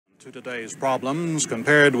To today's problems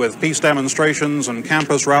compared with peace demonstrations and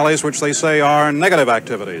campus rallies, which they say are negative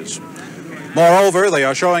activities. Moreover, they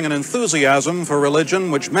are showing an enthusiasm for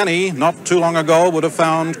religion which many, not too long ago, would have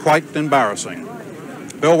found quite embarrassing.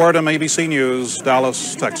 Bill Werdum, ABC News,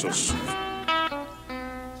 Dallas, Texas.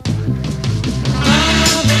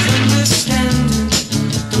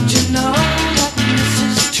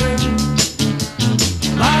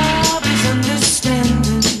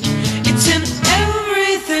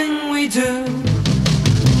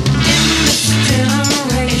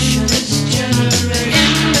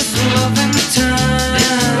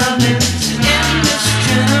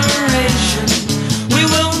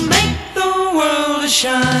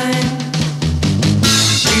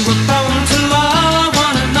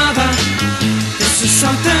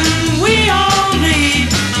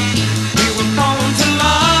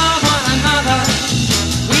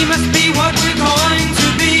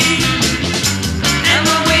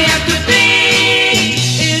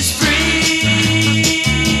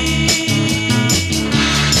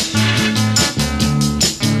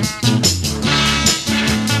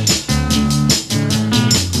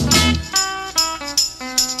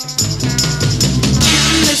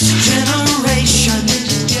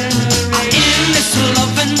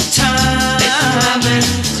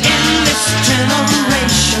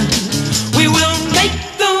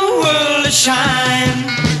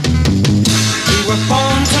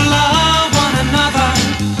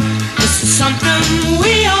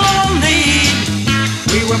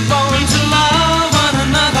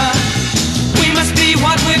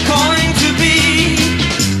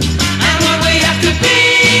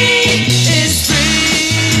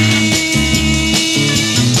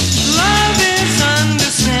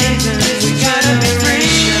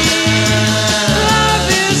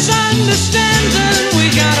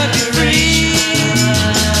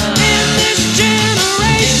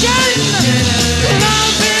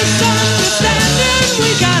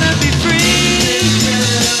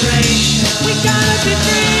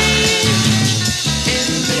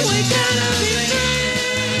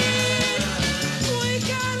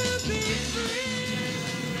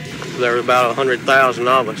 There are about 100,000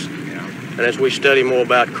 of us, and as we study more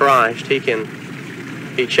about Christ, he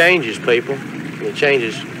changes people, and he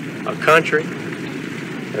changes a country,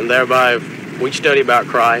 and thereby if we study about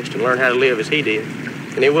Christ and learn how to live as he did,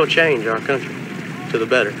 and it will change our country to the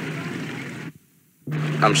better.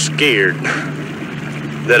 I'm scared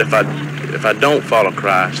that if I don't follow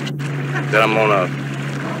Christ, that I'm gonna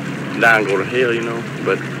die and go to hell, you know,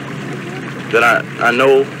 but that I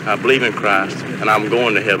know I believe in Christ and I'm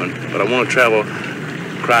going to heaven, but I want to travel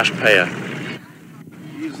Christ's path.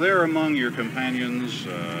 Is there among your companions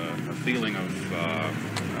a feeling of a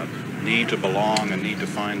need to belong, a need to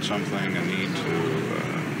find something, a need to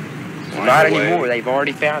find Not a way? anymore. They've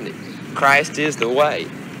already found it. Christ is the way,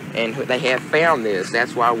 and they have found this.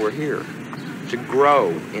 That's why we're here, to grow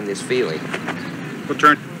in this feeling. What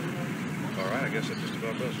turn? All right, I guess that just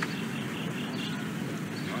about does it.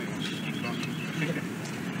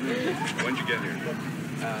 When'd you get here?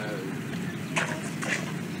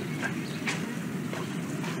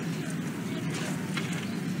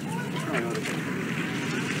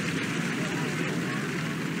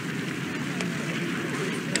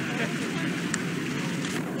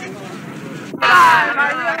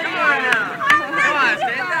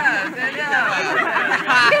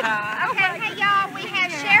 Okay, hey y'all, we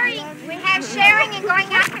have sharing and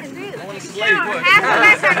going out. Half of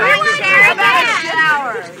us are going sharing and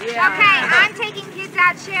okay, I'm taking kids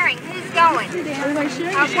out sharing. Who's going?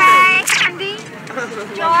 Okay, Andy,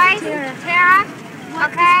 Joyce, Tara,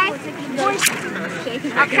 okay?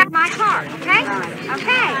 Okay, my car, okay?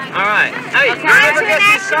 Okay. All right. Hey, Okay, remember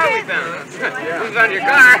this car we found? We found your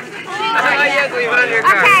car. Oh, yes, we found your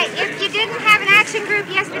car. Okay, if you didn't have an action group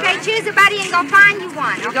yesterday, choose a buddy and go find you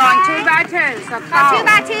one, okay? You're going 2 by 2, so Go 2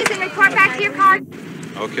 by 2s and report back to your car.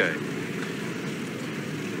 Okay.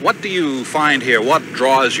 What do you find here? What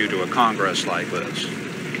draws you to a Congress like this?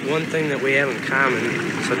 One thing that we have in common,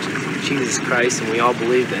 such as Jesus Christ, and we all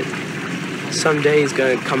believe that someday he's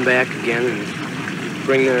going to come back again and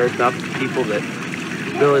bring the earth up to people that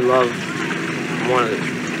really love and want to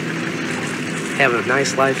have a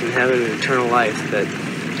nice life in heaven and eternal life, that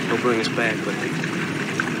he'll bring us back with him.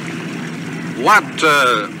 What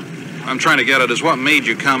I'm trying to get at is what made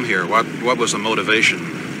you come here? What was the motivation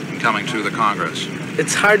in coming to the Congress?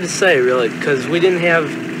 It's hard to say, really, because we didn't have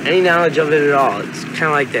any knowledge of it at all. It's kind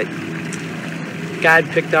of like that God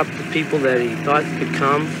picked up the people that he thought could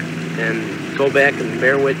come and go back and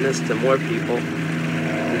bear witness to more people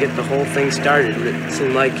and get the whole thing started. It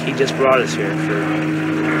seemed like he just brought us here for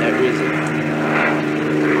that reason.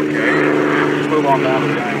 Okay. on down to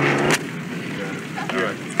the gang. All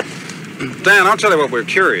right. Dan, I'll tell you what we're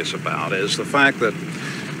curious about is the fact that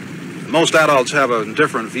most adults have a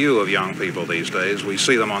different view of young people these days. We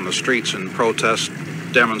see them on the streets in protest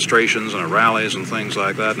demonstrations and at rallies and things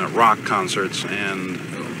like that and at rock concerts, and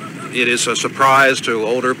it is a surprise to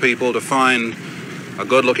older people to find a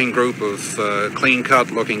good-looking group of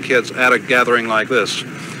clean-cut looking kids at a gathering like this.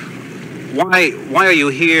 Why are you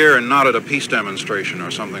here and not at a peace demonstration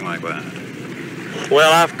or something like that?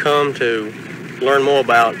 Well, I've come to learn more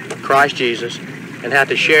about Christ Jesus and how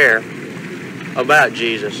to share about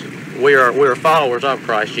Jesus. We're followers of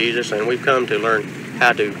Christ Jesus, and we've come to learn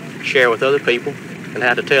how to share with other people and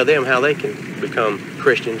how to tell them how they can become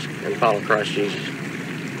Christians and follow Christ Jesus.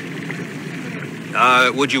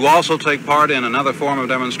 Would you also take part in another form of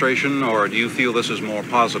demonstration, or do you feel this is more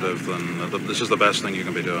positive than this is the best thing you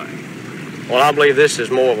can be doing? Well, I believe this is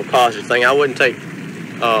more of a positive thing. I wouldn't take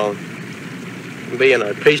being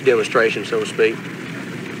a peace demonstration, so to speak.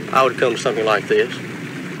 I would come to something like this.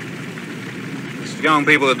 Young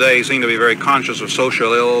people today seem to be very conscious of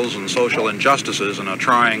social ills and social injustices and are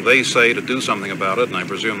trying, they say, to do something about it, and I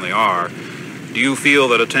presume they are. Do you feel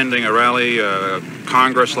that attending a rally,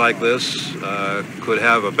 Congress like this, could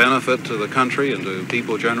have a benefit to the country and to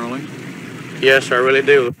people generally? Yes, I really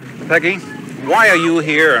do. Peggy, why are you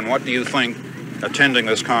here, and what do you think attending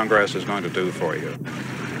this Congress is going to do for you?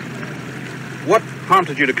 What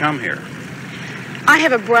prompted you to come here? I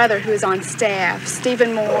have a brother who is on staff,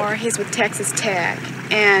 Stephen Moore. He's with Texas Tech.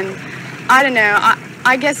 And I don't know,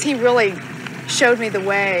 I guess he really showed me the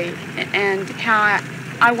way and how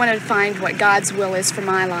I wanted to find what God's will is for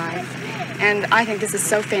my life. And I think this is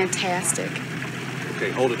so fantastic.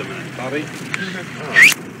 Okay, hold it a minute. Bobby?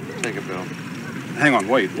 Take it, Bill. Hang on,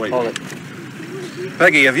 wait. Hold it.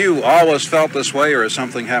 Peggy, have you always felt this way, or has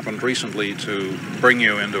something happened recently to bring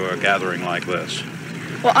you into a gathering like this?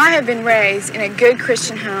 Well, I have been raised in a good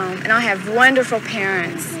Christian home, and I have wonderful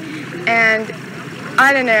parents. And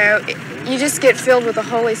I don't know, you just get filled with the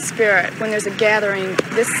Holy Spirit when there's a gathering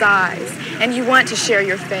this size, and you want to share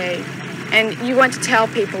your faith, and you want to tell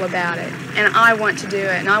people about it. And I want to do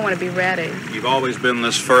it, and I want to be ready. You've always been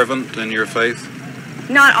this fervent in your faith?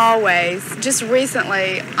 Not always. Just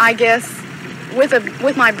recently, I guess,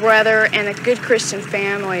 with my brother and a good Christian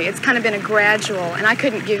family, it's kind of been a gradual, and I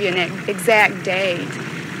couldn't give you an exact date,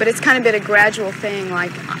 but it's kind of been a gradual thing,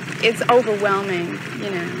 like it's overwhelming, you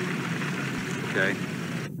know. Okay.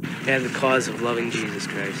 And the cause of loving Jesus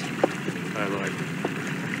Christ, our Lord.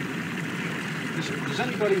 Does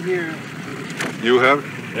anybody here? You have?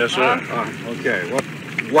 Yes, sir. Okay.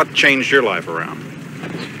 What changed your life around?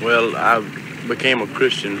 Well, I became a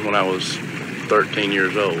Christian when I was 13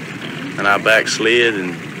 years old. And I backslid I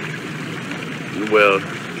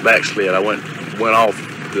went off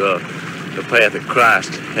the path that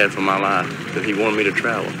Christ had for my life, that he wanted me to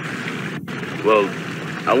travel. Well,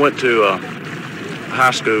 I went to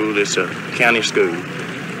high school. It's a county school,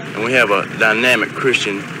 and we have a dynamic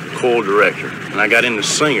Christian choir director. And I got into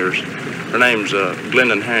singers. Her name's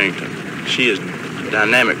Glendon Harrington. She is a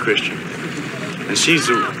dynamic Christian, and she's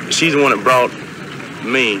the one that brought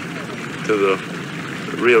me to the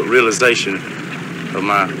realization of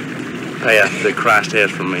my path that Christ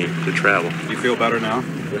has for me to travel. You feel better now?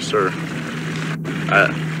 Yes, sir.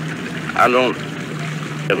 I don't.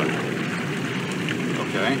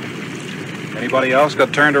 Okay. Anybody else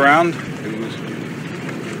got turned around?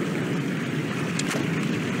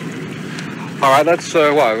 All right, that's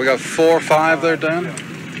what? We got 4 or 5 there, Dan?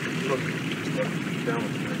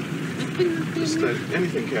 Just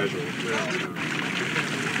anything casual.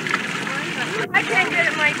 I can't get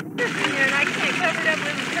it my fingers in here, and I can't cover it up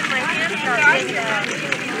with put my hands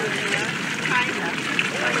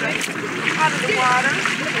out of the water.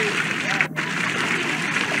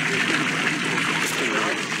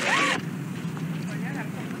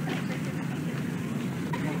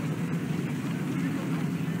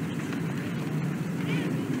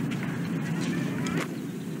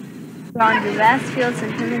 On the vast fields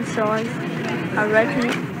and hidden soils are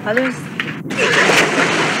reckoning others.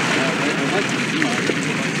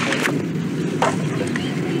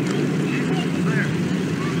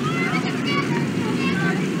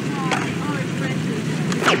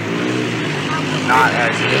 Not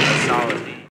as a solid